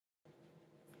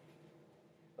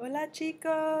Hola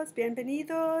chicos,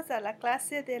 bienvenidos a la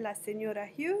clase de la señora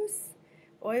Hughes.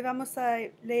 Hoy vamos a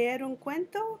leer un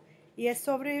cuento y es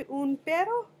sobre un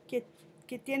perro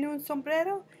que tiene un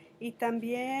sombrero y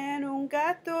también un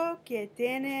gato que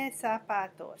tiene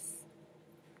zapatos.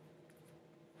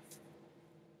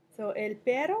 El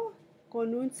perro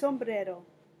con un sombrero,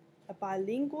 a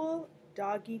Bilingual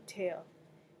Doggy Tale.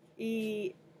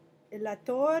 Y el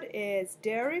autor es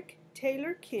Derek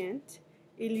Taylor Kent,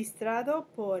 ilustrado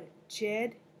por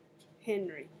Jed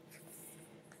Henry.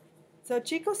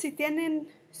 Chicos, si tienen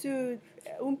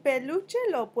un peluche,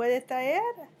 lo puede traer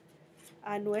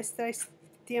a nuestro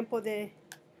tiempo de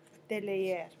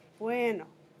leer. Bueno,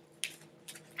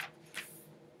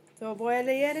 voy a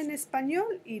leer en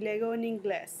español y luego en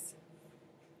inglés.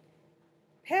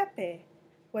 Pepe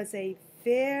was a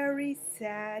very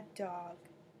sad dog.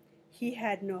 He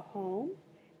had no home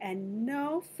and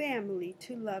no family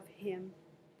to love him.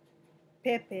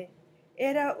 Pepe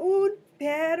era un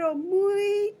perro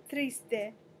muy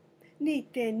triste. Ni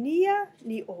tenía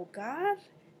ni hogar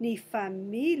ni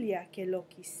familia que lo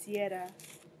quisiera.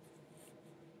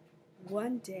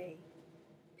 One day,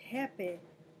 Pepe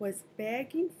was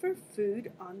begging for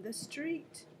food on the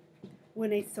street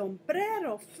when a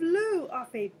sombrero flew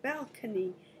off a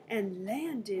balcony and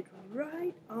landed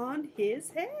right on his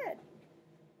head.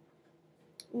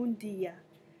 Un día,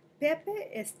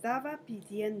 Pepe estaba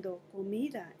pidiendo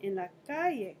comida en la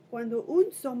calle cuando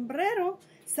un sombrero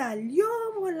salió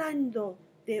volando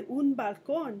de un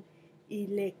balcón y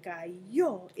le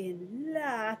cayó en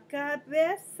la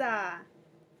cabeza.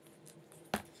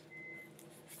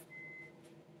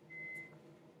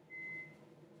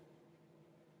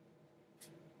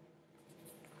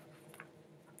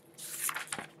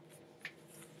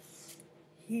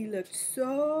 He looked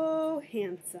so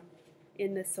handsome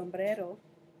in the sombrero.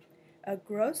 A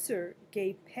grocer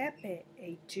gave Pepe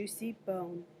a juicy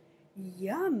bone.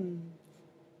 Yum!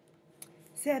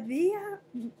 Se veía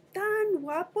tan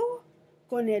guapo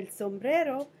con el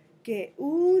sombrero que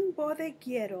un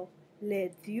bodeguero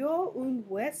le dio un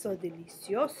hueso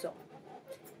delicioso.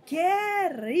 ¡Qué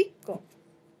rico!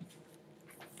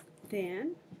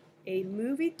 Then a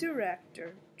movie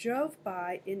director drove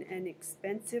by in an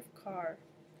expensive car.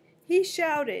 He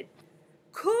shouted,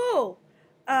 "Cool!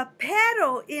 A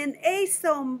perro in a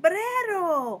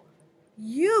sombrero!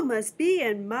 You must be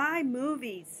in my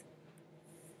movies."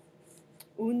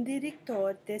 Un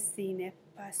director de cine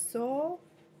pasó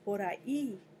por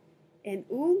ahí en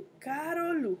un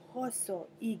carro lujoso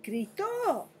y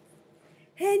gritó,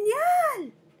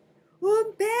 ¡Genial!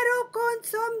 ¡Un perro con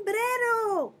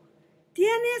sombrero!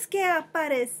 Tienes que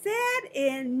aparecer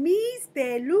en mis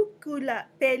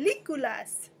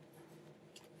películas.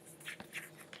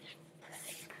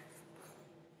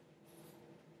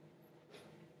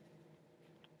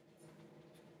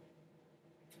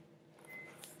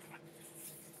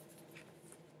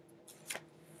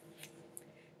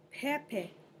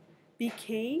 Pepe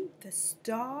became the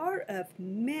star of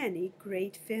many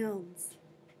great films.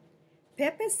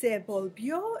 Pepe se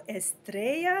volvió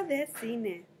estrella de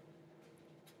cine.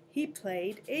 He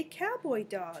played a cowboy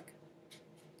dog.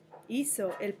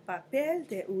 Hizo el papel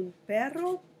de un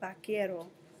perro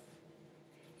vaquero.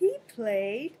 He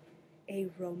played a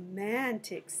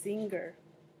romantic singer.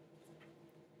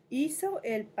 Hizo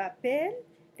el papel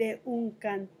de un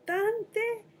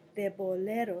cantante de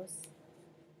boleros.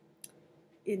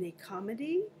 In a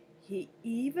comedy, he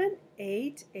even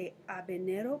ate a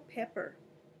habanero pepper.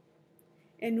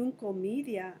 En una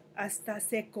comedia, hasta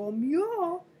se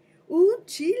comió un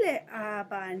chile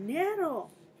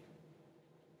habanero.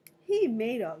 He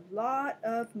made a lot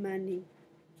of money.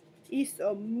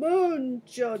 Hizo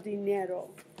mucho dinero.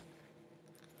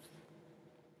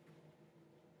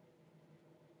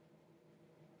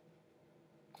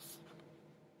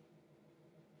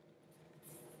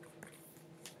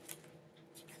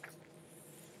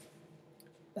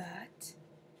 But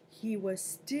he was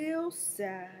still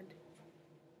sad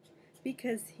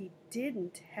because he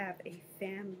didn't have a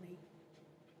family.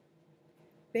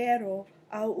 Pero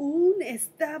aún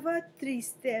estaba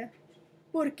triste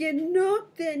porque no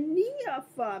tenía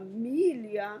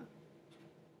familia.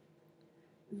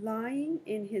 Lying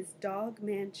in his dog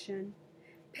mansion,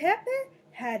 Pepe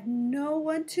had no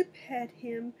one to pet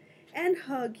him and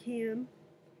hug him.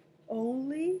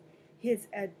 Only his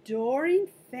adoring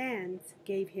fans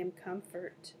gave him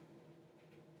comfort.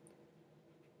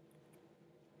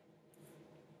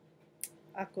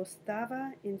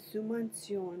 Acostaba en su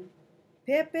mansión.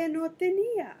 Pepe no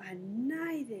tenía a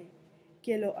nadie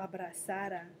que lo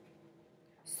abrazara.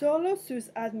 Solo sus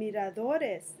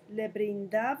admiradores le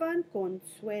brindaban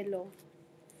consuelo.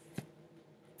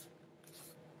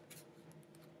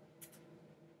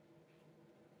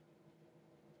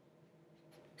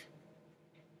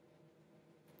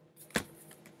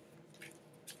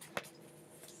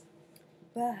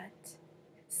 But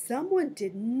someone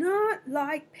did not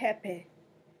like Pepe.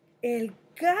 El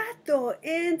gato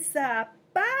en zapatos.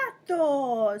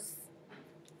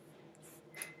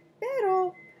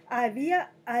 Pero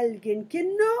había alguien que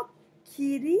no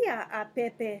quería a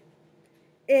Pepe.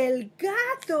 El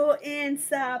gato en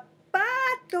zapatos.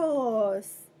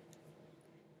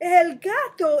 El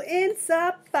gato en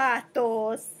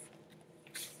zapatos.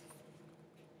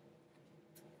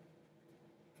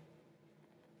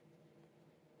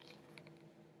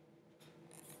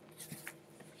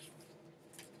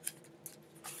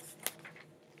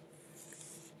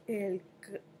 El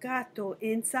gato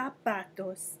en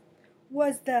zapatos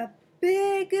was the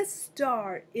biggest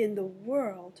star in the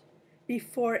world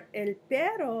before el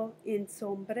perro en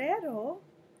sombrero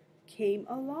came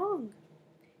along.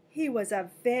 He was a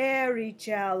very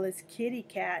jealous kitty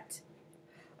cat.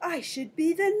 I should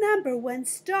be the #1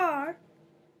 star.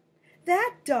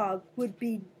 That dog would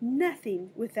be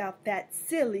nothing without that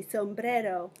silly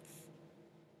sombrero.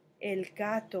 El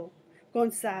gato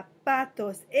con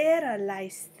zapatos era la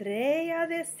estrella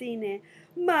de cine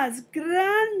más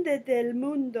grande del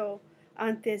mundo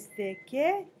antes de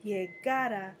que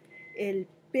llegara el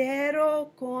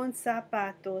perro con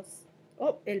zapatos.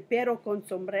 Oh, el perro con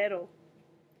sombrero.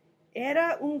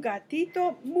 Era un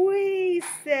gatito muy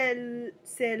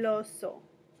celoso.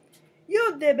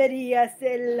 Yo debería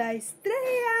ser la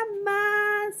estrella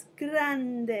más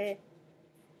grande.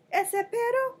 Ese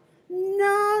perro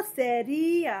no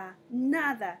sería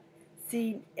nada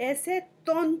sin ese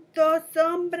tonto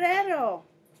sombrero.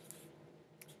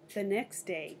 The next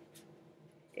day,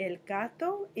 el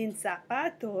gato en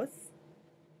zapatos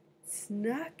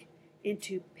snuck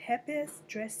into Pepe's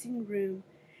dressing room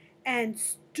and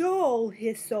stole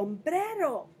his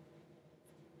sombrero.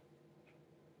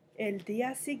 El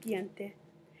día siguiente,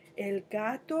 el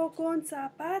gato con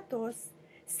zapatos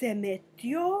se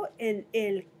metió en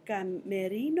el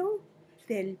camerino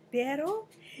del perro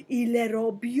y le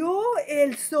robó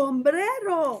el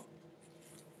sombrero.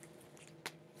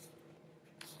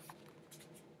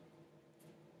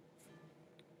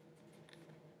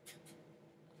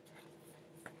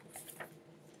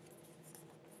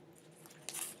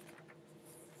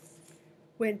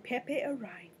 When Pepe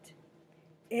arrived,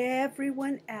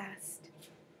 everyone asked,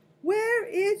 "Where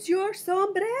is your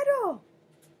sombrero?"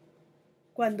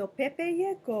 Cuando Pepe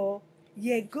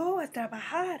llegó a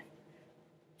trabajar.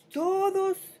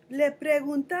 Todos le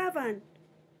preguntaban,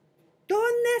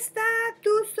 ¿dónde está tu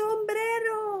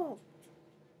sombrero?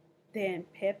 Then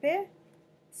Pepe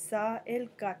saw el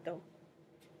gato.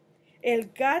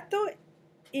 El gato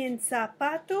in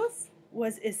zapatos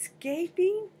was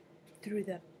escaping through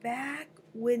the back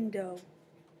window.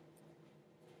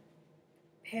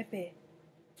 Pepe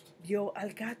vio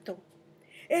al gato.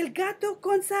 El gato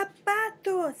con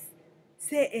zapatos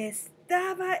se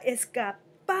estaba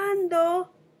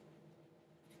escapando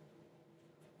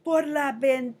por la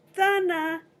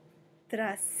ventana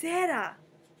trasera.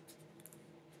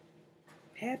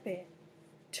 Pepe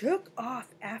took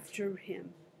off after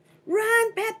him.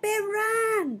 "Run, Pepe,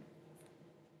 run!"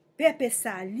 Pepe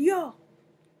salió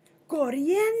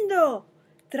corriendo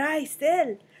tras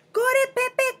él. ¡Corre,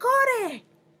 Pepe, corre!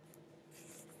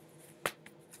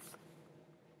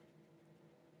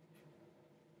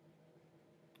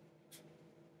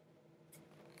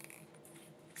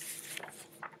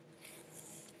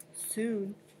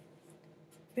 Soon,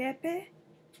 Pepe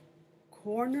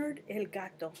cornered el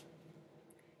gato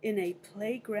in a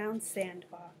playground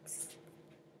sandbox.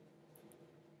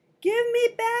 "Give me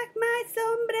back my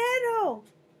sombrero!"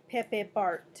 Pepe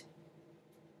barked.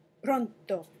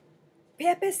 Pronto,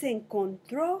 Pepe se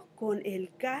encontró con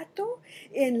el gato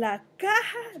en la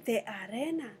caja de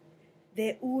arena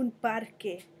de un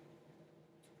parque.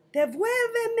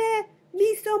 "Devuélveme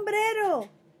mi sombrero!"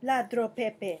 ladró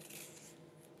Pepe.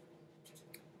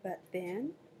 But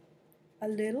then a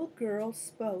little girl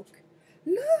spoke.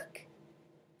 Look,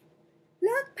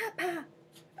 Papa,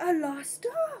 a lost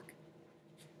dog."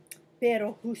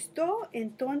 Pero justo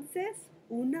entonces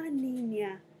una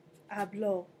niña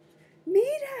habló.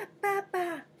 "Mira,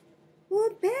 Papa,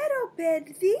 un perro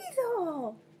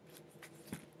perdido."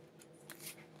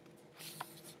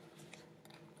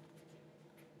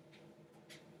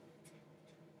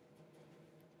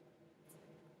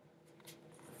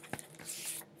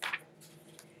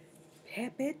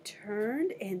 Pepe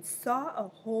turned and saw a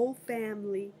whole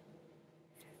family.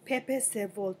 Pepe se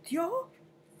volteó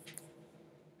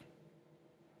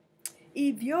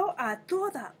y vio a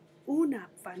toda una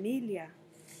familia.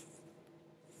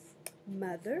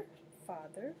 Mother,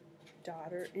 father,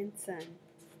 daughter, and son.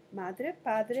 Madre,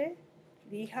 padre,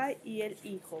 hija y el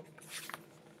hijo.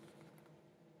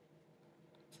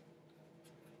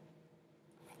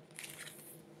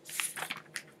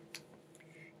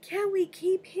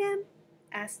 keep him?"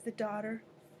 asked the daughter.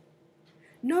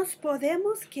 "¿Nos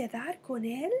podemos quedar con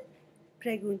él?"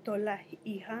 preguntó la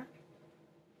hija.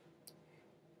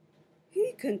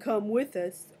 "He can come with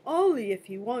us, only if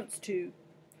he wants to,"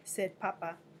 said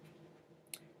Papa.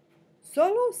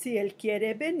 "Solo si él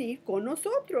quiere venir con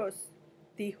nosotros,"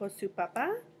 dijo su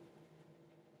papá.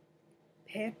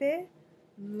 Pepe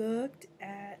looked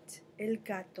at el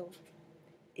gato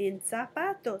in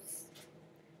zapatos.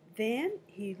 Then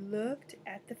he looked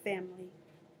at the family.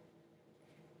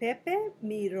 Pepe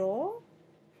miró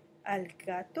al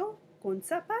gato con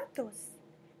zapatos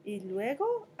y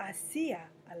luego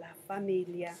hacia a la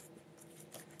familia.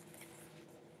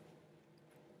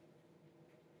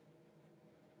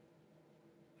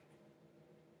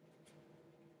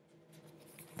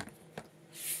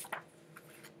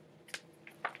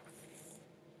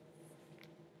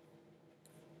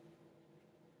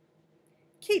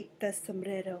 "Keep the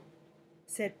sombrero,"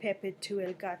 said Pepe to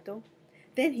el gato.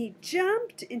 Then he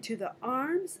jumped into the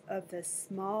arms of the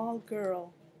small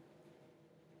girl.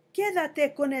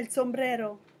 "Quédate con el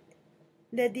sombrero,"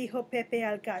 le dijo Pepe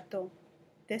al gato.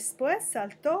 Después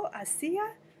saltó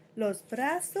hacia los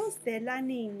brazos de la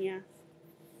niña.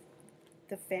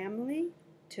 The family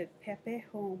took Pepe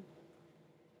home.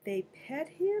 They pet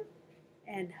him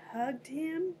and hugged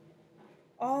him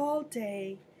all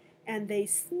day, and they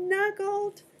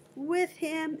snuggled with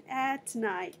him at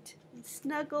night.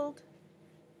 Snuggled.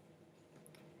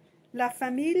 La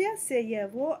familia se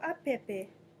llevó a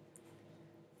Pepe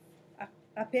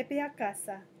a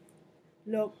casa.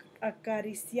 Lo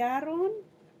acariciaron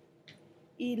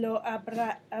y lo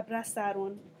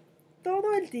abrazaron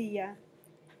todo el día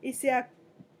y se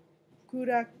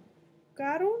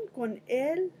acurrucaron con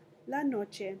él la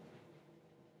noche.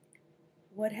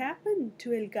 What happened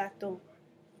to el gato?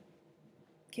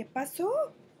 ¿Qué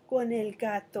pasó con el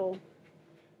gato?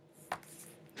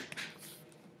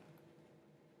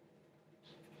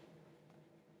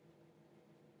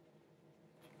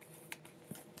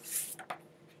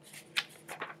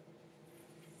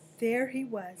 There he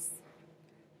was,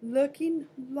 looking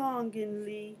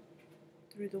longingly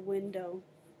through the window.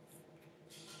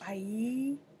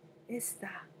 Ahí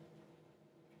está,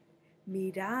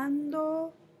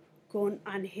 mirando con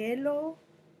anhelo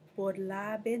por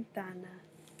la ventana.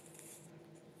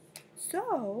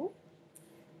 So,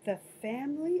 the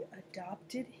family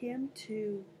adopted him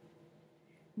too.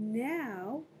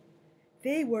 Now,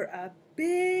 they were a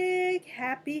big,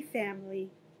 happy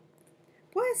family.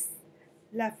 Pues,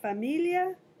 la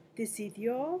familia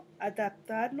decidió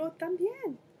adoptarlo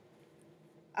también.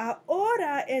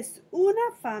 Ahora es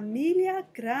una familia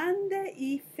grande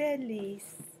y feliz.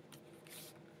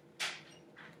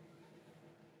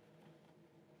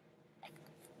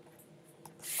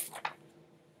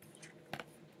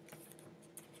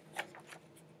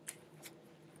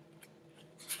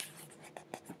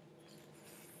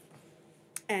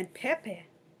 And Pepe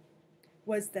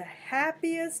was the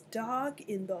happiest dog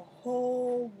in the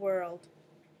whole world.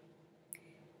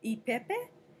 Y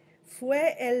Pepe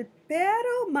fue el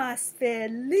perro más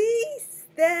feliz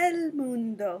del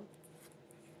mundo.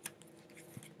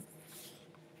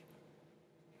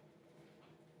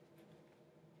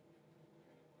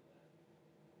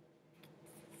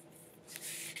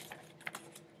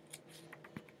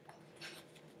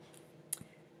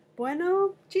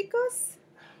 Bueno, chicos,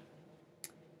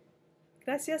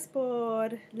 gracias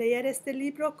por leer este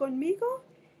libro conmigo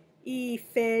y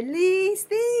 ¡feliz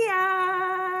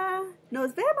día!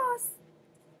 ¡Nos vemos!